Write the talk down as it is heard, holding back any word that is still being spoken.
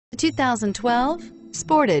2012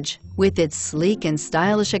 Sportage. With its sleek and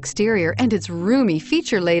stylish exterior and its roomy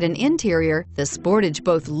feature-laden interior, the Sportage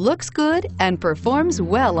both looks good and performs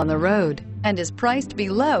well on the road and is priced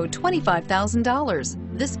below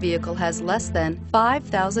 $25,000. This vehicle has less than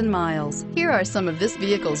 5,000 miles. Here are some of this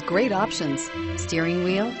vehicle's great options: steering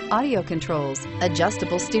wheel audio controls,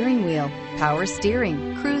 adjustable steering wheel, power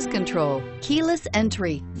steering, cruise control, keyless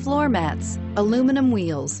entry, floor mats, aluminum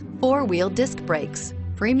wheels, four-wheel disc brakes,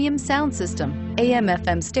 premium sound system,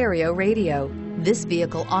 AM/FM stereo radio. This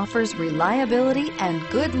vehicle offers reliability and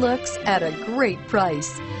good looks at a great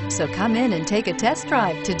price. So come in and take a test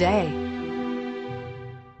drive today.